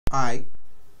Hi,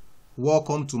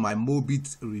 welcome to my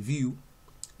Mobit review.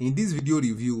 In this video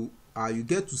review, you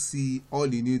get to see all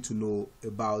you need to know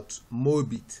about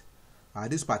Mobit,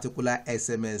 this particular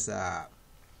SMS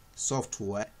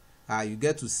software. You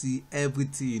get to see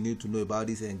everything you need to know about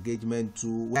this engagement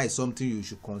tool, why it's something you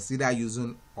should consider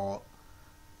using or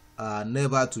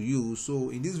never to use. So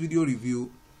in this video review,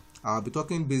 I'll be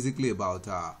talking basically about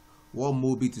what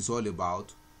Mobit is all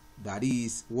about. That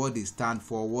is what they stand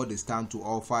for, what they stand to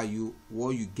offer you,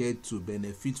 what you get to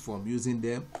benefit from using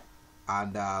them,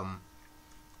 and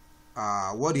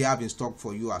what they have in stock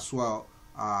for you as well.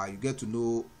 You get to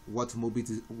know what Mobit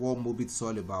is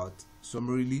all about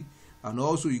summarily, and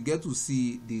also you get to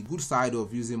see the good side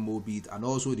of using Mobit and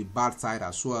also the bad side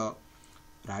as well.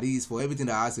 That is, for everything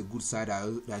that has a good side,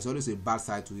 there's always a bad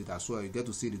side to it as well. You get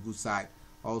to see the good side,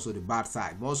 also the bad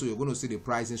side. Also, you're going to see the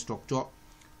pricing structure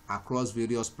across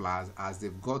various plans, as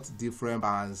they've got different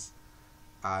plans,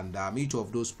 and each of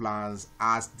those plans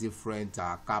has different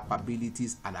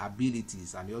capabilities and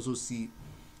abilities. And you also see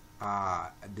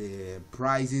the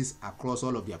prices across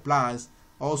all of their plans.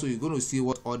 Also, you're going to see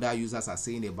what other users are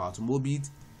saying about Mobit,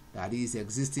 that is,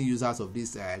 existing users of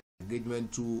this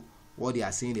engagement tool, what they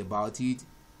are saying about it,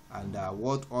 and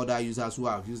what other users who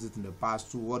have used it in the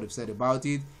past too, what they've said about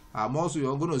it. Also,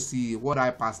 you're going to see what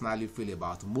I personally feel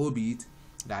about Mobit.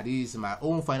 That is my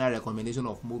own final recommendation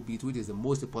of Mobit, which is the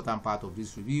most important part of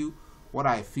this review. What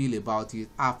I feel about it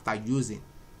after using,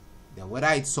 then whether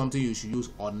it's something you should use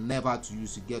or never to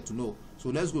use, to get to know. So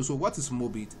let's go. So what is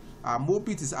Mobit?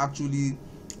 Mobit is actually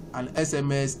an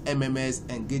SMS MMS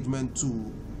engagement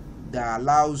tool that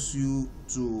allows you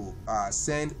to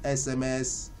send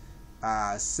SMS,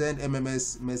 send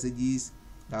MMS messages.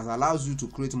 That allows you to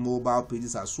create mobile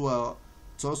pages as well.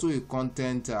 It's also a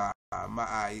content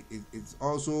it's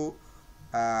also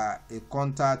a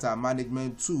contact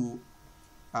management tool,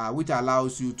 which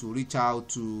allows you to reach out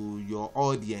to your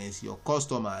audience, your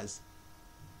customers,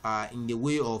 in the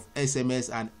way of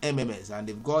SMS and MMS. And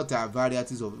they've got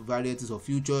varieties of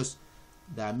features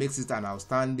that makes it an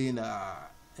outstanding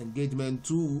engagement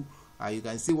tool. You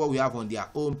can see what we have on their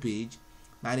own page.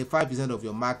 95% of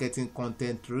your marketing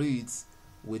content reads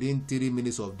within 3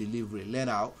 minutes of delivery. Learn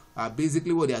how.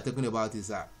 Basically, what they are talking about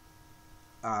is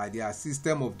their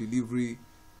system of delivery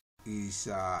is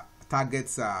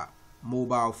targets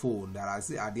mobile phone.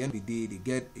 That at the end of the day, they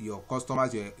get your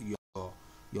customers,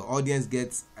 your audience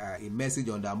gets a message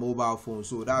on their mobile phone.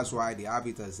 So that's why they have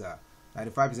it as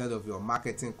 95% of your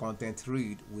marketing content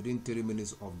read within 3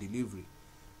 minutes of delivery.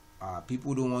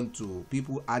 People don't want to.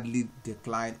 People hardly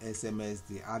decline SMS.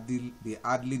 They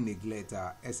hardly neglect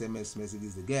SMS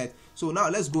messages they get. So now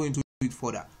let's go into it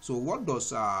further. So what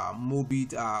does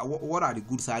Mobit? What are the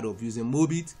good side of using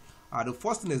Mobit? The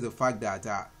first thing is the fact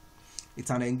that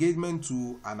it's an engagement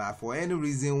tool, and for any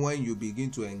reason, when you begin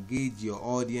to engage your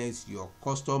audience, your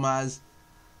customers,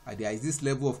 there is this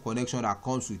level of connection that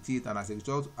comes with it, and as a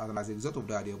result of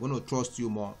that, they're going to trust you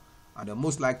more, and they'll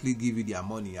most likely give you their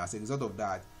money. As a result of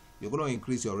that, you're going to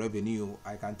increase your revenue.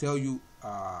 I can tell you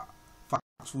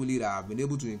factually that I've been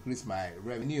able to increase my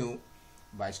revenue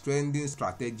by strengthening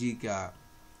strategic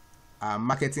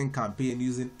marketing campaign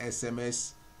using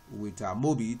SMS with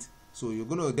Mobit. So you're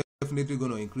definitely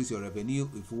going to increase your revenue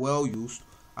if well used.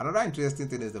 Another interesting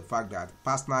thing is the fact that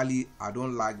personally, I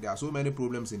don't like, there are so many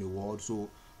problems in the world, so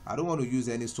I don't want to use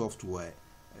any software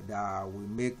that will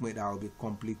that will be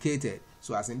complicated.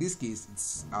 So as in this case,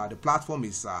 it's the platform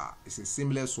is a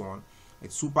seamless one.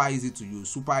 It's super easy to use,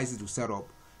 super easy to set up.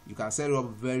 You can set it up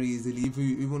very easily,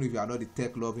 even if you are not the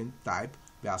tech loving type.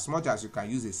 But as much as you can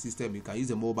use a system, you can use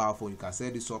a mobile phone, you can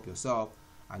set this up yourself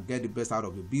and get the best out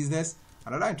of your business.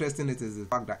 Another interesting thing is the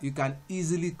fact that you can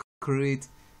easily create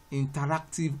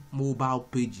interactive mobile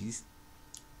pages.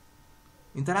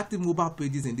 Interactive mobile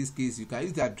pages, in this case, you can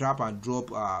use their drag and drop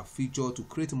feature to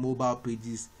create mobile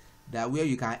pages where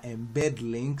you can embed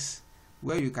links,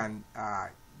 where you can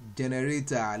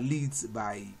generate leads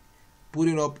by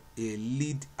putting up a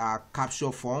lead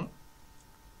capture form.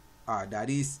 That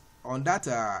is, on that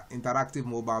interactive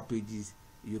mobile pages,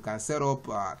 you can set up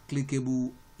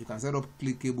clickable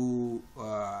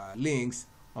links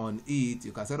on it.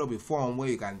 You can set up a form where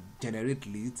you can generate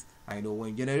leads. I know when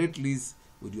you generate leads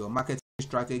with your marketing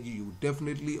strategy, you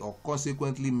definitely or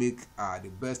consequently make the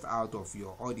best out of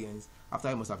your audience after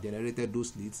you must have generated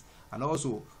those leads. And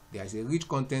also, there is a rich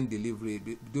content delivery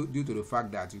due to the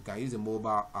fact that you can use the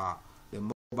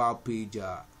mobile page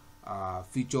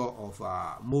feature of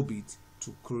Mobit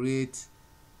to create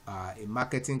a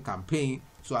marketing campaign.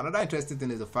 So another interesting thing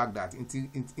is the fact that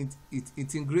it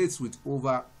integrates with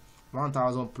over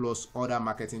 1,000 plus other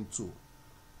marketing tools.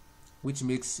 which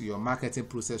makes your marketing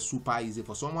process super easy.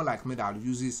 For someone like me that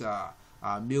uses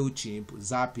MailChimp,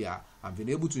 Zapier, I've been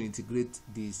able to integrate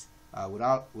this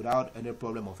without any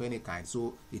problem of any kind.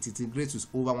 So it integrates with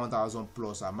over 1,000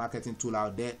 plus marketing tool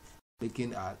out there,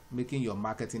 making your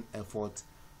marketing effort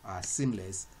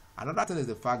seamless. Another thing is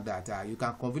the fact that you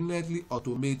can conveniently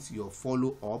automate your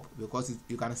follow-up, because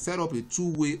you can set up a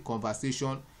two-way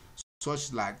conversation,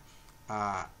 such like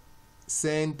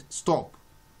send stop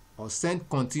or send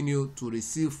continue to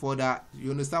receive further.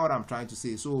 You understand what I'm trying to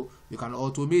say? So you can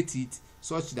automate it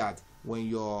such that when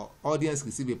your audience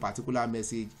receive a particular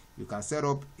message, you can set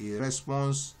up a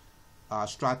response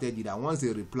strategy that once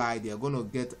they reply, they are going to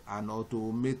get an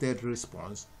automated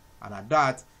response, and at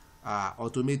that,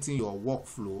 automating your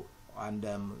workflow and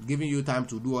giving you time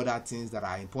to do other things that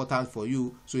are important for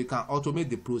you, so you can automate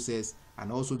the process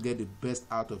and also get the best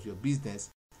out of your business.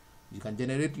 You can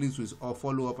generate leads with or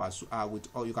follow up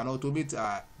or you can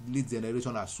automate lead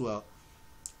generation as well,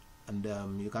 and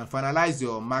you can finalize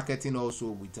your marketing also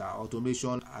with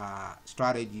automation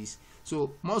strategies.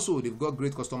 So more so, they've got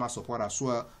great customer support as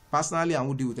well. Personally, I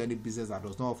won't deal with any business that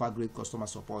does not offer great customer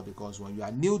support, because when you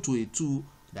are new to a tool,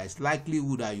 there is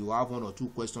likelihood that you have one or two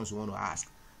questions you want to ask,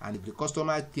 and if the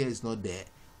customer care is not there,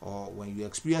 or when you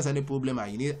experience any problem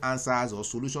and you need answers or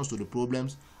solutions to the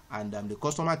problems, and the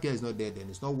customer care is not there, then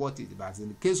it's not worth it. But in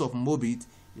the case of Mobit,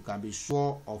 you can be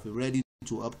sure of a ready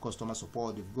to help customer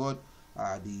support. They've got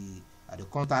the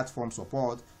contact form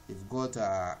support, they've got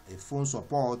a phone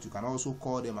support. You can also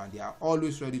call them and they are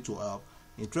always ready to help.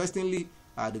 Interestingly,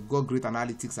 they've got great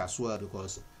analytics as well,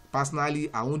 because personally,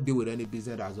 I won't deal with any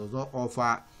business that does not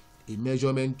offer a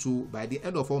measurement tool. By the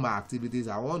end of all my activities,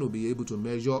 I want to be able to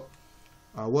measure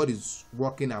what is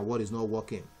working and what is not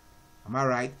working. Am I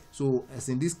right? So as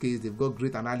in this case, they've got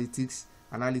great analytic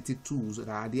tools that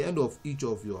at the end of each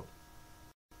of your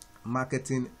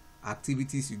marketing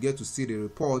activities, you get to see the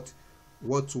report,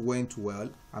 what went well,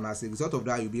 and as a result of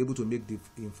that, you'll be able to make the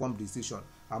informed decision.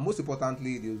 And most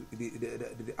importantly,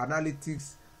 the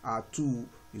analytics tool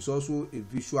is also a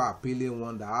visual appealing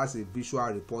one that has a visual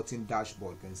reporting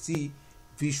dashboard. You can see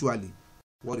visually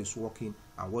what is working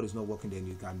and what is not working, then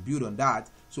you can build on that.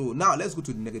 So now let's go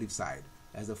to the negative side.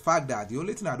 As the fact that the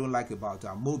only thing I don't like about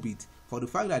Mobit, for the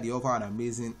fact that they offer an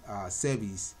amazing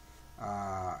service,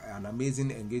 an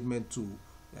amazing engagement tool,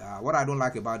 what I don't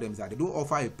like about them is that they don't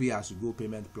offer a pay-as-you-go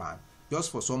payment plan.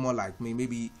 Just for someone like me,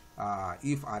 maybe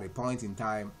if at a point in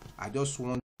time I just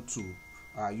want to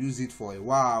use it for a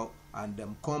while and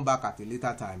come back at a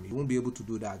later time, you won't be able to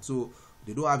do that. So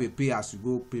they don't have a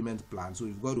pay-as-you-go payment plan. So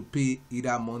you've got to pay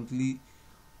either monthly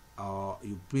or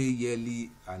you pay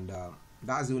yearly, and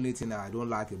that's the only thing I don't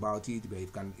like about it. But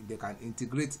if they can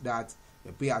integrate that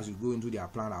pay as you go into their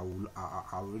plan, I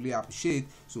will really appreciate.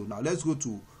 So now let's go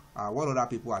to what other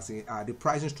people are saying. The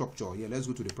pricing structure. Yeah, let's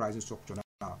go to the pricing structure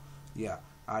now. Yeah,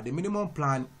 the minimum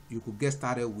plan you could get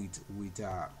started with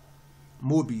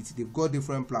Mobit. They've got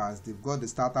different plans. They've got the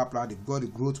starter plan, they've got the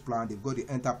growth plan, they've got the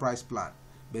enterprise plan.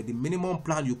 But the minimum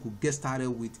plan you could get started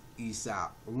with is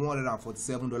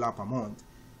 $147 per month.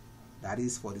 That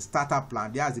is for the starter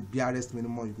plan. There's the barest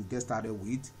minimum you could get started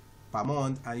with per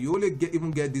month, and you only even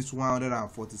get this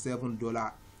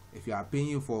 $147 if you are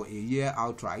paying for a year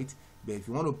outright. But if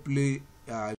you want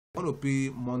to pay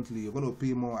monthly, you're going to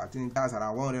pay more. I think that's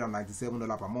around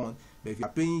 $197 per month. But if you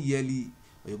are paying yearly,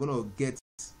 you're going to get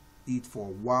it for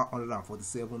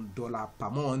 $147 per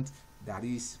month. That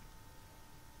is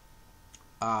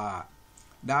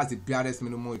that's the barest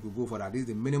minimum you could go for. That is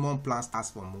the minimum plan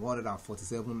starts from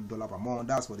 $147 per month.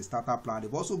 That's for the starter plan.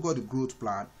 They've also got the growth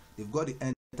plan, they've got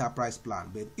the enterprise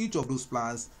plan, but each of those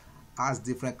plans has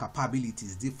different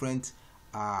capabilities, different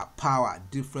power,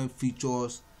 different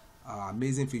features,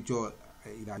 amazing feature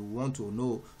that you want to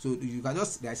know. So you can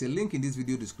just, there's a link in this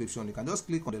video description. You can just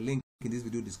click on the link in this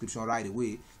video description right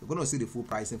away. You're going to see the full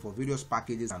pricing for various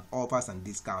packages and offers and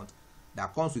discounts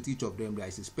that comes with each of them. There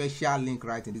is a special link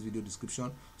right in this video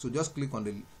description, so just click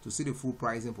on to see the full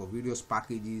pricing for various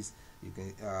packages. You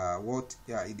can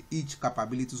each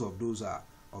capabilities of those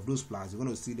plans, you're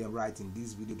going to see them right in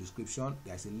this video description.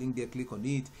 There's a link there, click on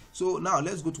it. So now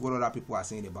let's go to what other people are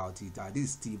saying about it. This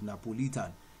is Steve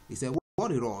Napolitan. He said,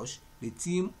 what a rush. The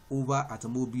team over at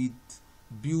Mobit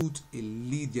built a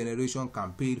lead generation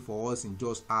campaign for us in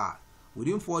just hours.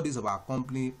 Within 4 days of our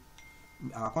company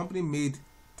made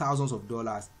thousands of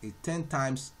dollars, a 10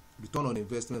 times return on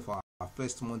investment for our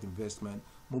first month investment.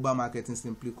 Mobile marketing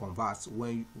simply converts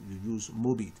when you use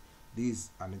Mobit. This is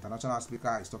an international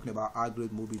speaker. Is talking about how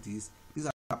great Mobit is. This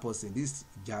is a person, this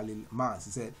Jalil Mans.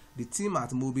 He said, the team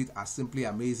at Mobit are simply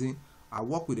amazing. I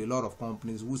work with a lot of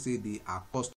companies who say they are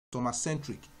customer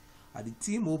centric. And the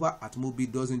team over at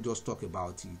Mobit doesn't just talk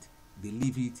about it, they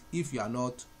live it. If you are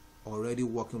not already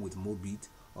working with Mobit,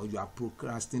 or you are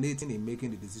procrastinating in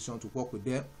making the decision to work with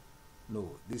them,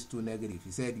 no, this is too negative.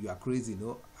 He said you are crazy.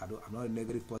 No, I'm not a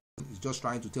negative person. He's just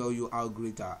trying to tell you how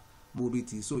great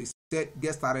Mobit is. So he said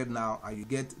get started now and you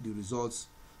get the results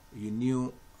you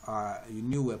knew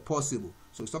were possible.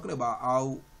 So he's talking about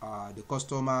how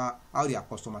they are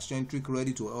customer centric,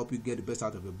 ready to help you get the best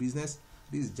out of your business.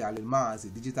 This is Jalil Mans, a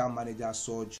digital manager,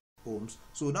 Surge Homes.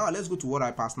 So now let's go to what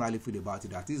I personally feel about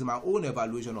it. That is my own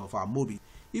evaluation of Mobit.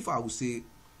 If I would say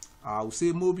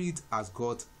Mobit has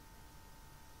got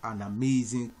an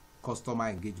amazing customer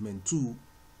engagement tool,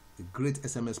 a great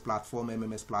SMS platform,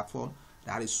 MMS platform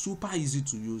that is super easy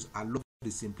to use. I love the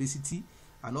simplicity,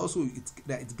 and also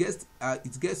it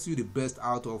gets you the best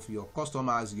out of your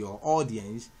customers, your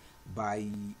audience, by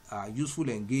useful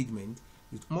engagement.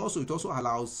 It also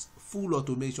allows full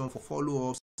automation for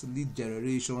follow-ups, lead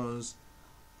generations,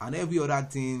 and every other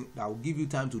thing that will give you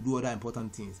time to do other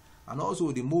important things. And also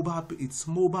it's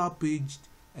mobile page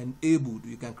enabled.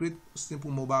 You can create simple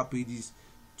mobile pages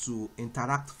to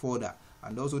interact further.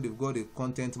 And also they've got a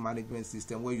content management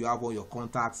system where you have all your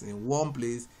contacts in one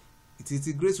place. It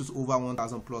integrates with over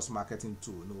 1,000 plus marketing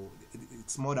tool.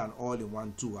 It's more than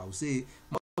all-in-one tool, I would say.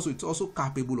 Also, it's also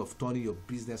capable of turning your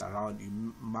business around.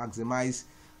 You maximize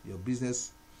your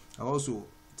business. And also,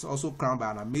 it's also crowned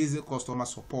by an amazing customer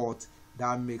support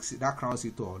that crowns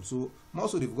it all. So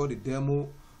also they've got a demo.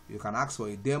 You can ask for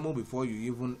a demo before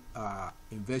you even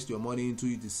invest your money into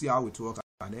it to see how it works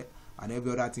and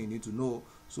every other thing you need to know.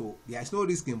 So there's no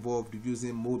risk involved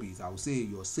using Mobit. I would say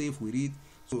you're safe with it.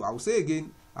 So I would say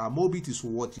again, Mobit is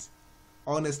worth it.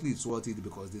 Honestly, it's worth it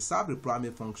because they serve the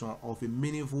primary function of a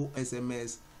meaningful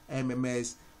SMS,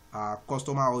 MMS,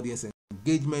 customer audience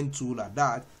engagement tool like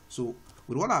that. So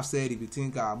with what I've said, if you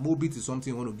think Mobit is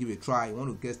something you want to give a try, you want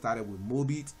to get started with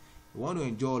Mobit, you want to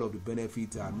enjoy all of the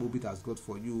benefits that Mobit has got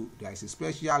for you, there is a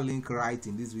special link right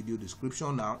in this video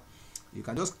description now. You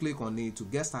can just click on it to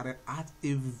get started at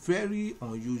a very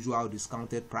unusual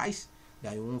discounted price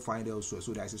that you won't find elsewhere.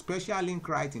 So there is a special link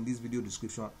right in this video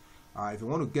description. If you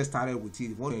want to get started with it, if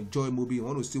you want to enjoy Mobit, you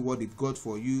want to see what they've got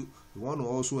for you, you want to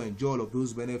also enjoy all of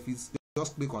those benefits,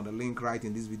 just click on the link right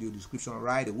in this video description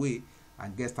right away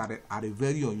and get started at a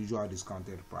very unusual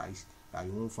discounted price that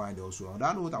you won't find elsewhere. On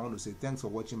that note, I want to say thanks for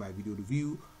watching my video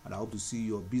review, and I hope to see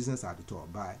your business at the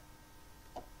top. Bye.